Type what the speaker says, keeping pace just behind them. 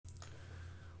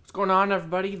What's going on,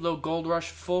 everybody? Low Gold Rush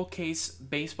full case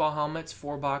baseball helmets,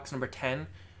 4-box number 10.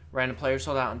 Random players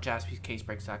sold out on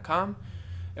jaspyscasebreaks.com.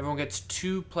 Everyone gets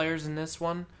 2 players in this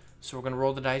one, so we're going to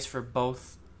roll the dice for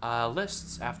both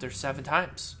lists after 7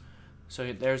 times.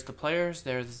 So there's the players,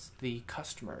 there's the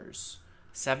customers.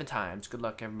 7 times. Good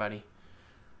luck, everybody.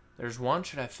 There's 1.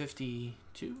 Should I have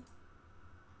 52?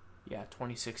 Yeah,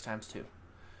 26 times 2.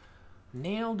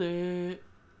 Nailed it.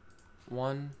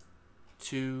 1,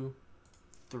 2,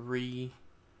 3,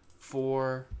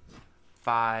 4,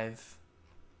 5,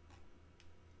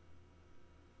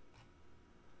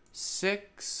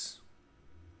 6,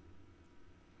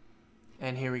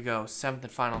 and here we go, 7th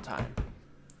and final time.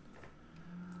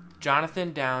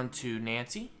 Jonathan down to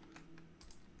Nancy.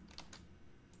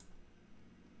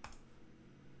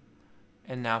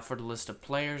 And now for the list of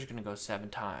players, you're going to go 7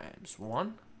 times.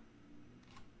 1,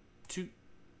 2,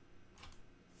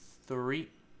 3,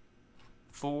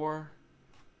 4,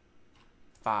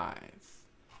 5,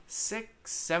 6,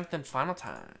 7th and final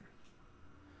time.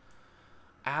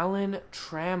 Alan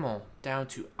Trammell down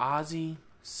to Ozzie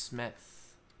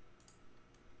Smith.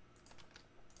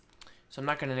 So I'm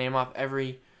not going to name off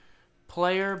every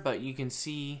player, but you can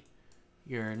see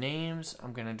your names.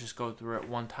 I'm going to just go through it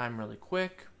one time really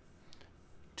quick,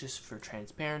 just for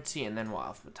transparency, and then we'll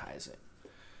alphabetize it.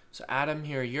 So Adam,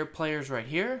 here are your players right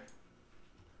here.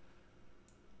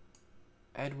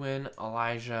 Edwin,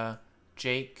 Elijah,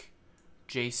 Jake,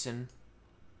 Jason,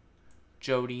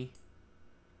 Jody,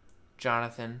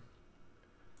 Jonathan,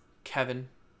 Kevin,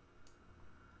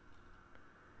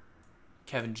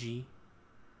 Kevin G,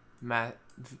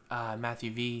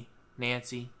 Matthew V,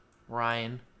 Nancy,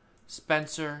 Ryan,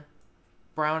 Spencer,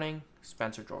 Browning,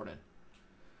 Spencer Jordan.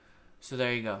 So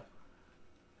there you go.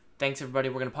 Thanks, everybody.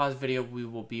 We're going to pause the video. We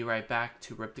will be right back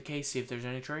to rip the case, see if there's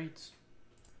any trades.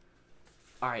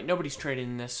 Alright, nobody's trading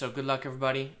in this, so good luck,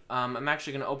 everybody. I'm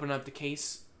actually going to open up the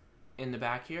case in the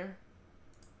back here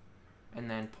and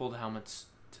then pull the helmets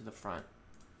to the front.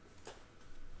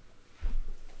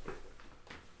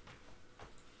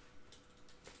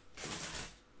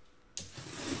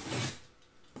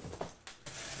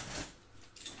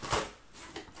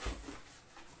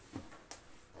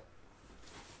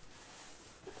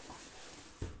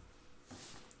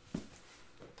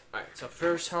 Alright, so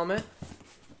first helmet.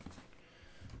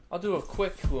 I'll do a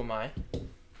quick who am I.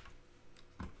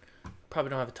 Probably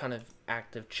don't have a ton of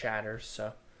active chatter,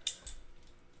 so.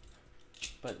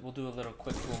 But we'll do a little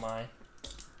quick who am I.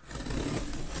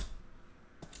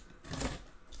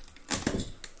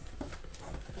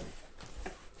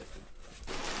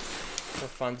 For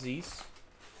funsies.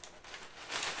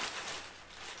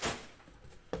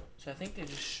 So I think they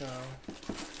just show,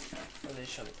 or they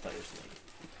show the player's name.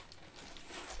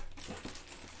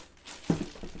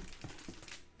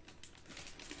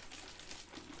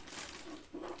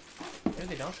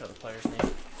 Maybe they don't show the player's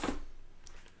name.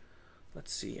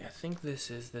 Let's see. I think this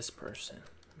is this person.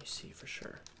 Let me see for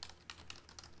sure.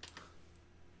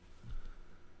 I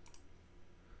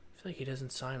feel like he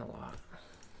doesn't sign a lot.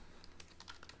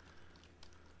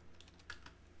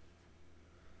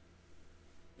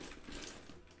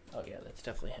 Oh yeah, that's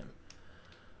definitely him.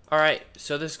 Alright,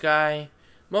 so this guy,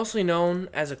 mostly known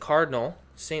as a Cardinal,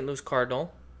 St. Louis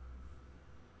Cardinal.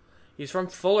 He's from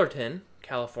Fullerton,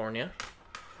 California.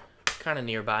 Kind of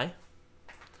nearby.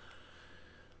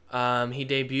 He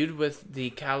debuted with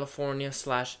the California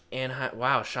 / Anaheim.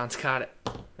 Wow, Sean's got it.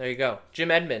 There you go.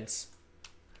 Jim Edmonds.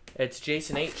 It's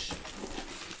Jason H.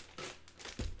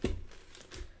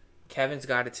 Kevin's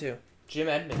got it too. Jim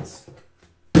Edmonds.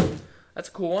 That's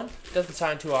a cool one. Doesn't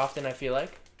sign too often, I feel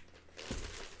like.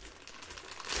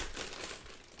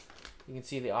 You can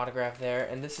see the autograph there.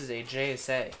 And this is a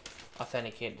JSA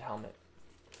authenticated helmet.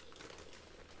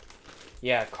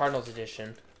 Yeah, Cardinals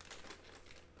edition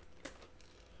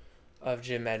of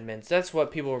Jim Edmonds. That's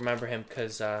what people remember him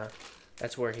because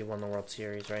that's where he won the World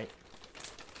Series, right?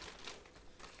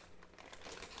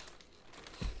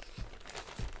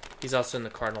 He's also in the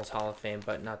Cardinals Hall of Fame,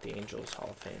 but not the Angels Hall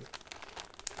of Fame.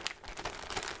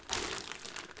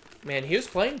 Man, he was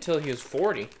playing until he was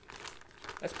 40.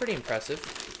 That's pretty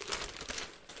impressive.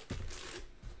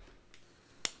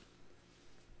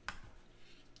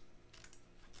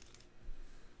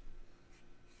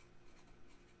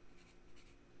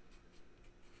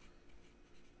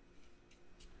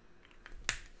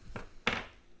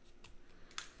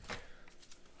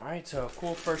 Alright, so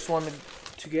cool first one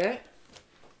to get.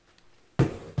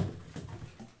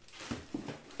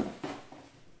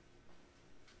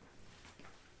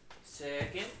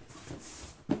 Second.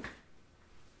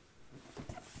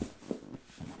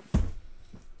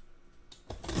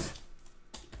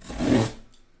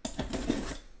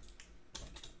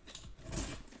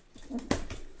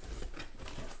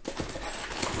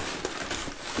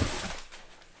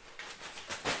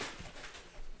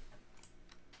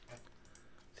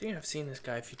 think I've seen this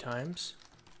guy a few times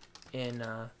in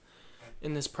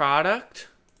this product.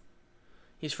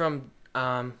 He's from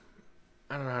I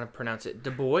don't know how to pronounce it.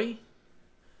 Dubois,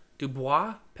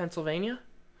 Pennsylvania.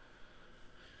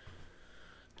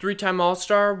 3-time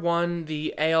All-Star, won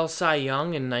the AL Cy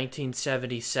Young in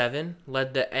 1977,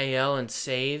 led the AL in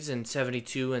saves in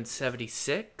 72 and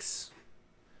 76.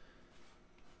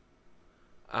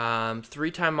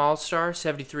 3-time All-Star,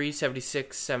 73,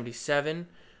 76, 77.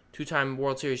 2-time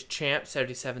World Series champ,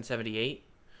 77, 78.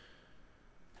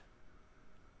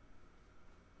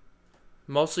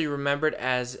 Mostly remembered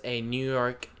as a New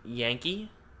York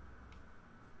Yankee.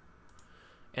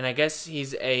 And I guess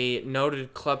he's a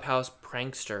noted clubhouse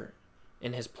prankster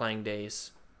in his playing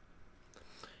days.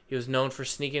 He was known for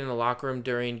sneaking in the locker room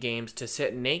during games to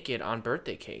sit naked on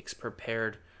birthday cakes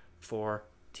prepared for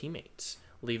teammates,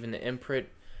 leaving the imprint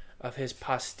of his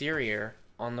posterior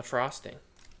on the frosting.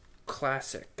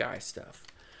 Classic guy stuff.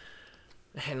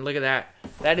 And look at that.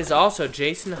 That is also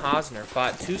Jason Hosner.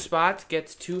 Bought 2 spots,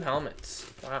 gets 2 helmets.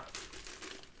 Wow.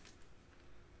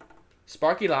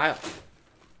 Sparky Lyle.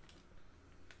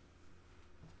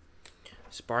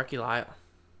 Sparky Lyle.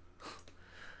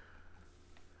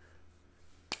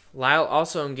 Lyle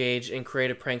also engaged in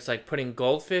creative pranks like putting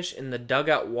goldfish in the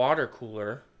dugout water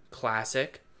cooler.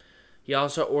 Classic. He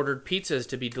also ordered pizzas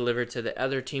to be delivered to the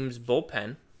other team's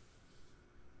bullpen.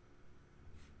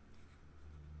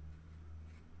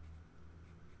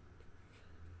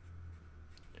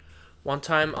 One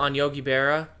time on Yogi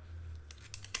Berra,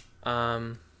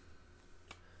 I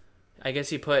guess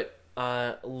he put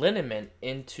liniment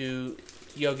into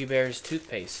Yogi Berra's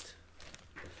toothpaste.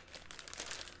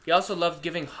 He also loved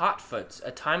giving hot foots, a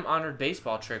time-honored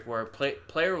baseball trick where a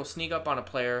player will sneak up on a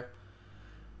player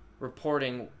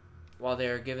reporting while they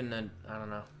are given the, I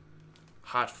don't know,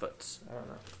 hot foots.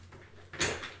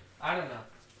 I don't know.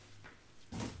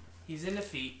 He's in the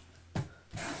feet.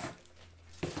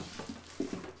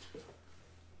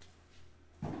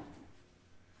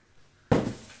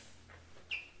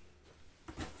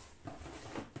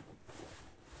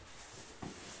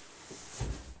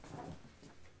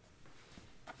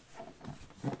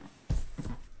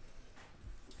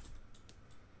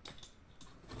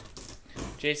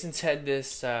 Jason said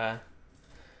this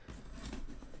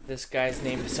guy's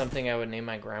name is something I would name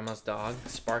my grandma's dog,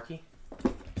 Sparky.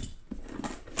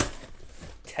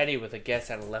 Teddy with a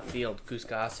guess out of left field, Goose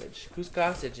Gossage. Goose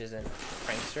Gossage isn't a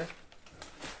prankster.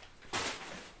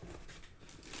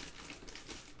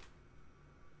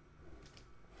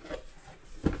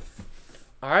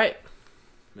 Alright.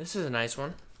 This is a nice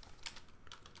one.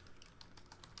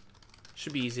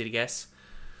 Should be easy to guess.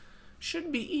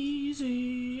 Should be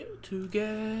easy to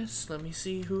guess. Let me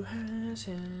see who has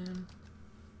him.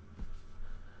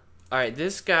 Alright,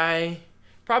 this guy,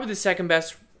 probably the second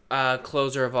best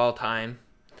closer of all time.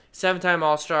 7-time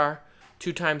All-Star,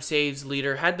 2-time saves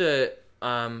leader. Had the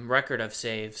record of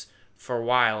saves for a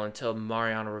while until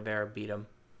Mariano Rivera beat him.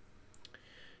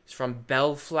 He's from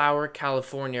Bellflower,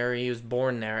 California. He was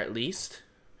born there, at least.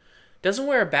 Doesn't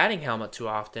wear a batting helmet too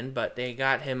often, but they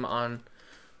got him on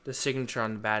the signature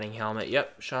on the batting helmet.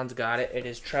 Yep, Sean's got it. It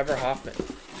is Trevor Hoffman.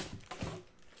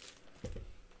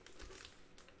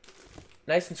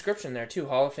 Nice inscription there, too.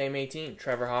 Hall of Fame 18.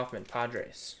 Trevor Hoffman,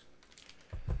 Padres.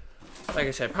 Like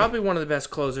I said, probably one of the best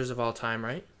closers of all time,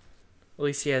 right? At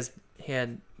least he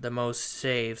had the most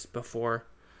saves before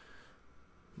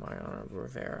Mariano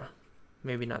Rivera.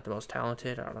 Maybe not the most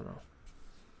talented. I don't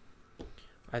know.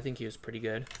 I think he was pretty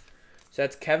good. So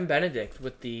that's Kevin Benedict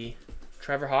with the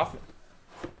Trevor Hoffman.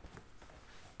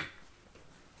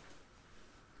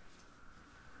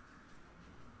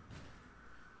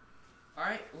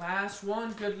 Alright, last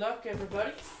one. Good luck,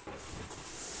 everybody.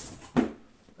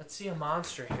 Let's see a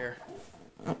monster here.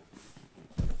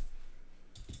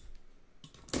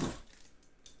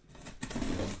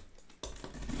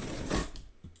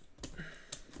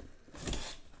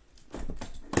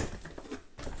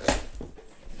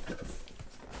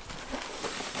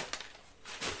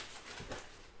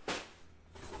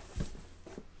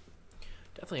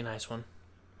 Definitely a nice one.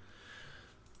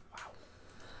 Wow.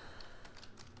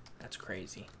 That's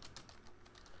crazy.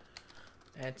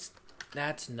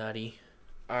 That's nutty.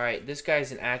 Alright, this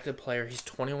guy's an active player. He's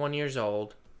 21 years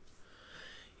old.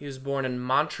 He was born in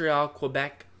Montreal,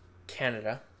 Quebec,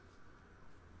 Canada.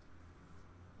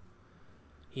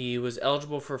 He was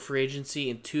eligible for free agency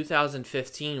in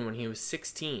 2015 when he was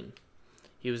 16.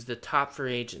 He was the top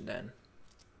free agent then.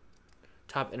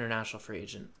 Top international free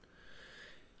agent.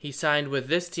 He signed with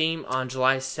this team on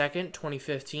July 2nd,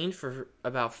 2015 for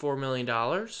about $4 million.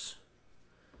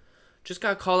 Just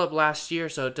got called up last year,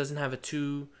 so it doesn't have a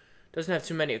Doesn't have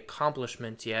too many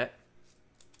accomplishments yet.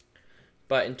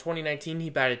 But in 2019, he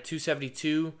batted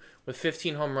 .272 with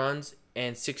 15 home runs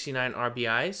and 69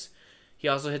 RBIs. He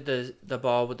also hit the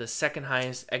ball with the second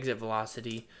highest exit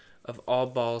velocity of all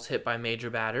balls hit by major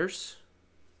batters.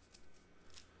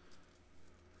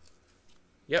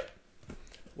 Yep.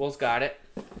 Will's got it.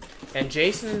 And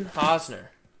Jason Hosner,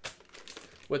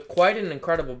 with quite an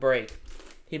incredible break.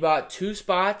 He bought 2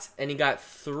 spots and he got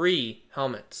 3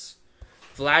 helmets.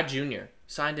 Vlad Jr.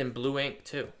 signed in blue ink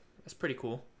too. That's pretty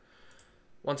cool.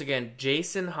 Once again,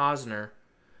 Jason Hosner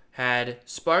had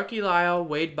Sparky Lyle,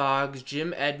 Wade Boggs,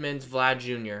 Jim Edmonds, Vlad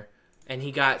Jr. And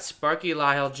he got Sparky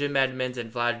Lyle, Jim Edmonds,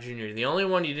 and Vlad Jr. The only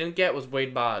one you didn't get was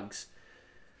Wade Boggs.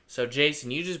 So,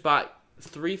 Jason, you just bought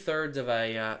 3/3 of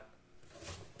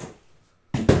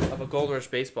a Gold Rush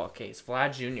baseball case.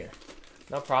 Vlad Jr.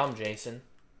 No problem, Jason.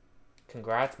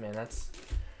 Congrats, man.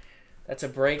 That's a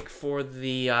break for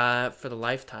the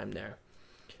lifetime there.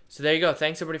 So there you go.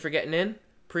 Thanks everybody for getting in.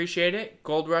 Appreciate it.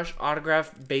 Gold Rush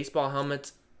autographed baseball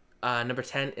helmets, number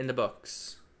 10 in the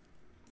books.